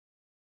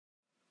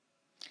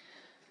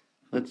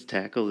Let's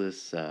tackle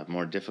this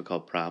more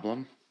difficult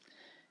problem.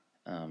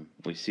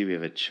 We see we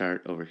have a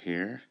chart over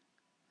here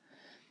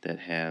that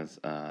has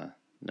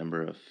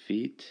number of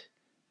feet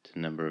to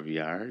number of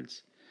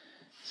yards.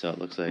 So it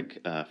looks like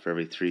for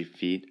every 3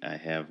 feet I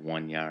have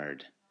 1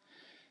 yard.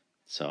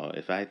 So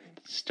if I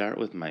start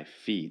with my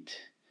feet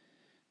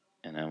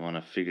and I want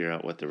to figure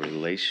out what the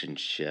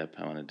relationship,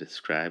 I want to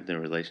describe the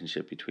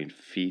relationship between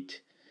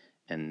feet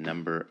and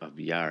number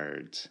of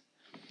yards.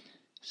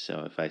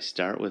 So if I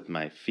start with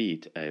my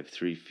feet, I have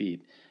 3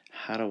 feet.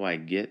 How do I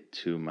get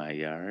to my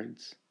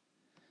yards?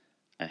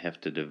 I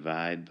have to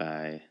divide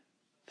by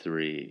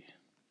 3.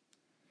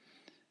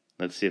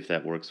 Let's see if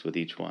that works with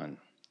each one.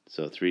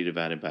 So 3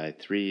 divided by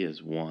 3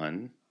 is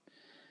 1.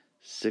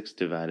 6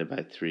 divided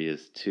by 3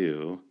 is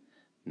 2.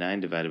 9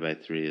 divided by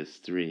 3 is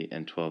 3.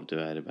 And 12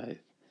 divided by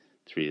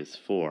 3 is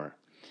 4.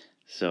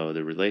 So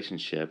the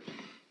relationship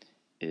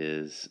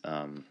is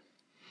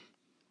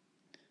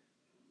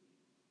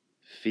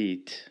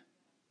feet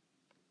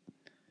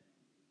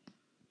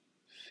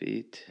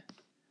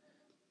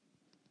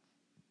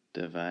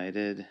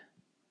divided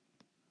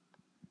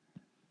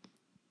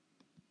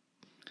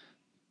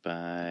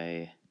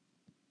by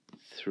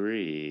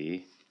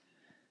 3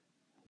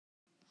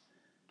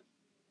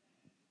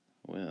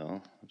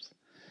 will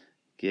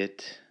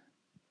get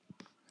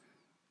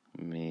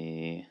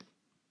me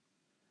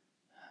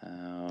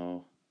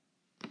how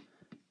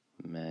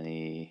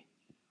many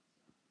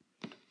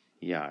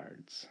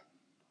yards.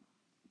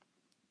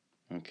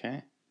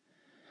 Okay,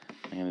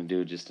 I'm going to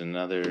do just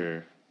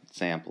another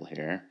sample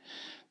here.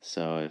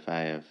 So if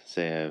I have,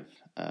 say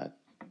I have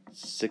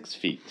 6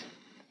 feet.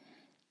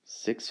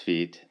 6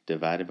 feet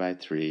divided by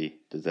 3,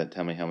 does that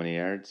tell me how many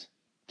yards?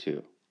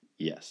 2.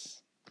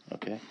 Yes.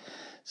 Okay,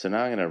 so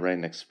now I'm going to write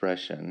an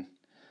expression.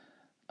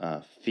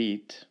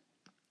 Feet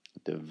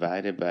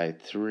divided by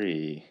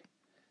 3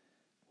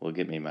 will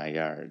get me my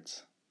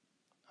yards.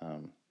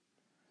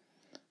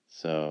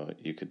 So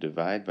you could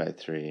divide by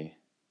 3.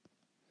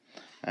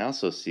 I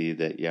also see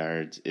that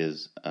yards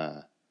is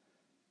a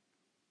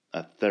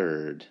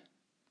third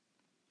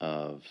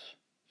of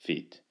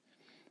feet.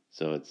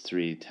 So it's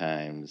 3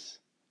 times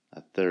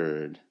a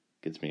third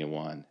gets me a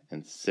 1.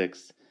 And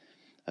 6,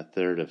 a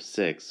third of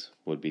 6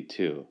 would be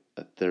 2.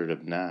 A third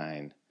of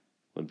 9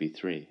 would be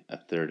 3. A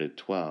third of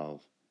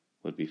 12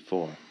 would be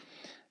 4.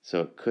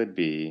 So it could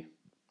be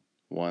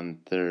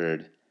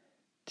 1/3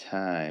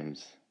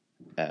 times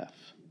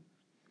F.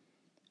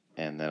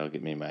 And that'll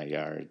get me my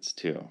yards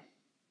too.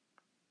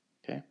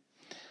 Okay?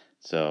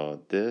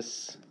 So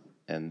this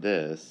and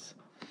this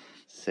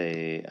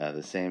say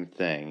the same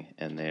thing,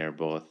 and they are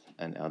both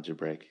an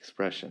algebraic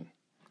expression.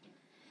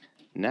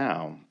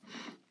 Now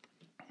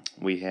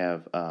we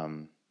have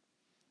the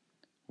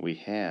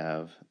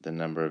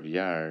number of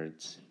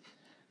yards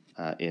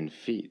in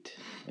feet.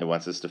 It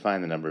wants us to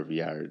find the number of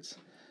yards.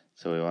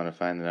 So we want to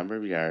find the number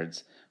of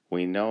yards.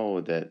 We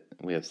know that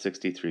we have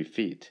 63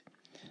 feet.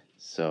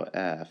 So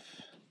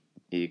F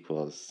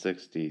equals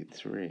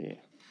 63.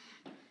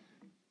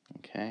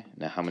 Okay,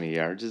 now how many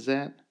yards is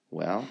that?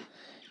 Well,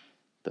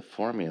 the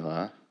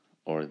formula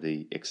or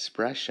the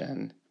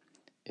expression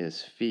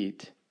is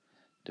feet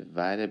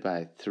divided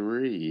by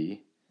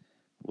 3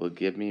 will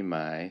give me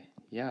my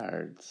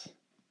yards.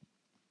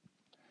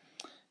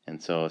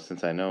 And so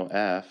since I know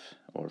F,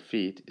 or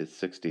feet, is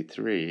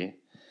 63,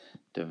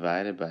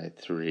 divided by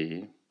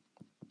 3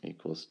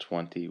 equals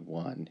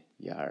 21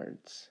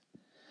 yards.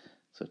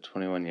 So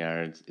 21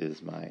 yards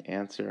is my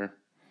answer.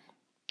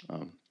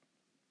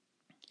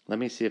 Let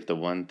me see if the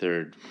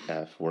 1/3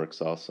 F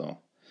works also.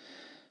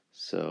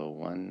 So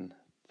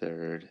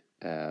 1/3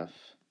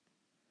 F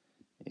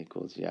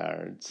equals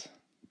yards.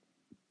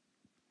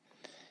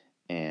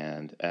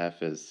 And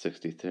F is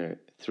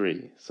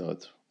 63, so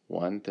it's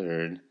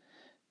 1/3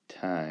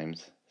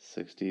 times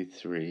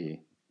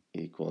 63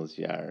 equals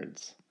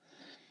yards.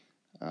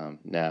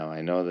 Now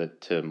I know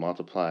that to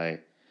multiply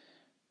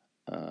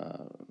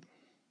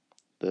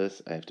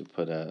this, I have to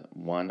put a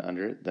 1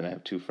 under it. Then I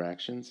have 2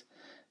 fractions.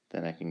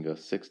 Then I can go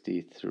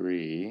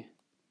 63.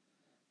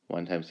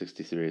 1 times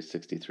 63 is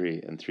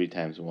 63, and 3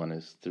 times 1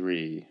 is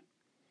 3.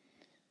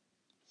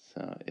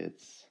 So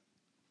it's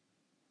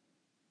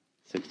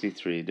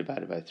 63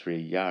 divided by 3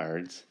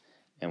 yards.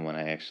 And when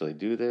I actually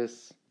do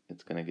this,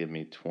 it's going to give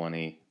me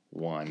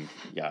 21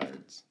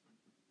 yards.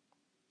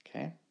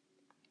 Okay?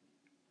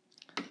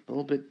 A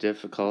little bit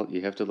difficult.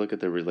 You have to look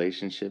at the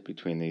relationship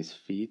between these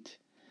feet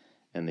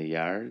and the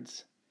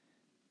yards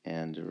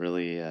and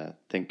really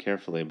think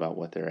carefully about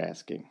what they're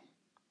asking.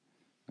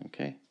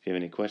 Okay? If you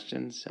have any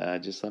questions,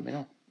 just let me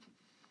know.